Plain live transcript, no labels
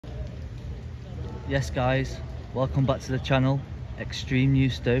Yes guys, welcome back to the channel. Extreme New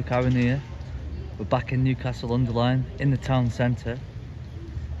Stoke, Aaron here. We're back in Newcastle-under-Lyme, in the town centre.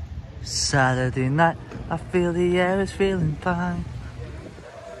 Saturday night, I feel the air is feeling fine.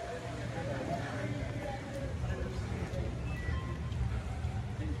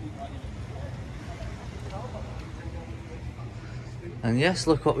 And yes,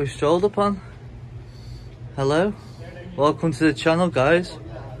 look what we've strolled upon. Hello, welcome to the channel guys.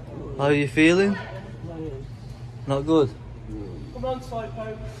 How are you feeling? Not good? Come on,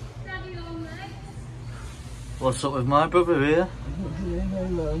 Psycho. What's up with my brother here?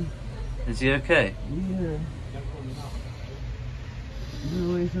 Is he okay? Yeah.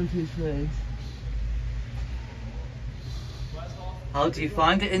 Always on his face. How do you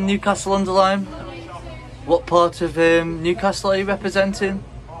find it in Newcastle-under-Lyme? What part of Newcastle are you representing?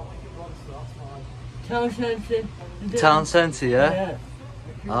 Town centre. Town centre, yeah?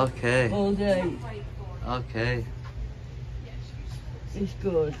 Okay. All day. Okay. It's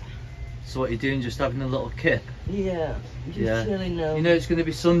good. So what you're doing, just having a little kip? Yeah. Just chilling now. You know it's going to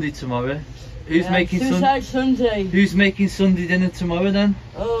be Sunday tomorrow. Who's making Sunday? Who's making Sunday dinner tomorrow then?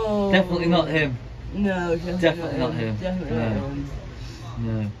 Oh. Definitely not him. No, definitely not him. Definitely not him.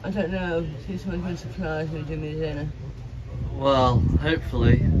 No. I don't know. See someone's going to surprise me doing me dinner. Well,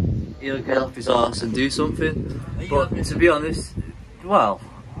 hopefully he'll get off his arse and do something. But to be honest, well,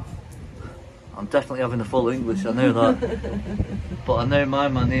 I'm definitely having a full English, I know that. But I know my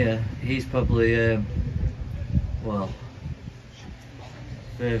man here, he's probably, well,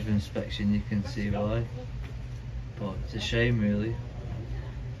 further inspection you can see why. But it's a shame really.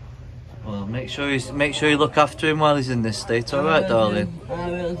 Well, make sure you look after him while he's in this state, alright darling? I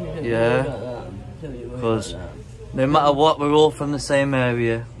will do. Yeah. Because no matter what, we're all from the same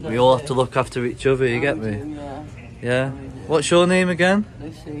area. We all have to look after each other, you get me? Yeah? What's your name again?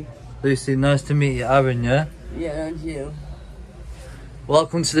 Lucy. Lucy, nice to meet you. Aaron, yeah? Yeah, and you.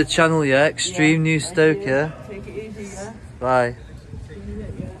 Welcome to the channel, yeah? Extreme New Stoke, yeah? Take it easy, yeah? Bye.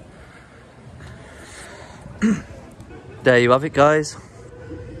 There you have it, guys.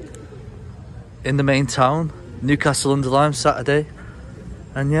 In the main town, Newcastle-under-Lyme, Saturday.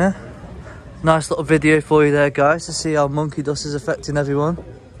 And yeah, nice little video for you there, guys, to see how monkey dust is affecting everyone.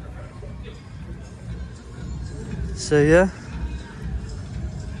 So yeah,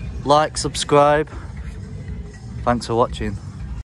 like, subscribe. Thanks for watching.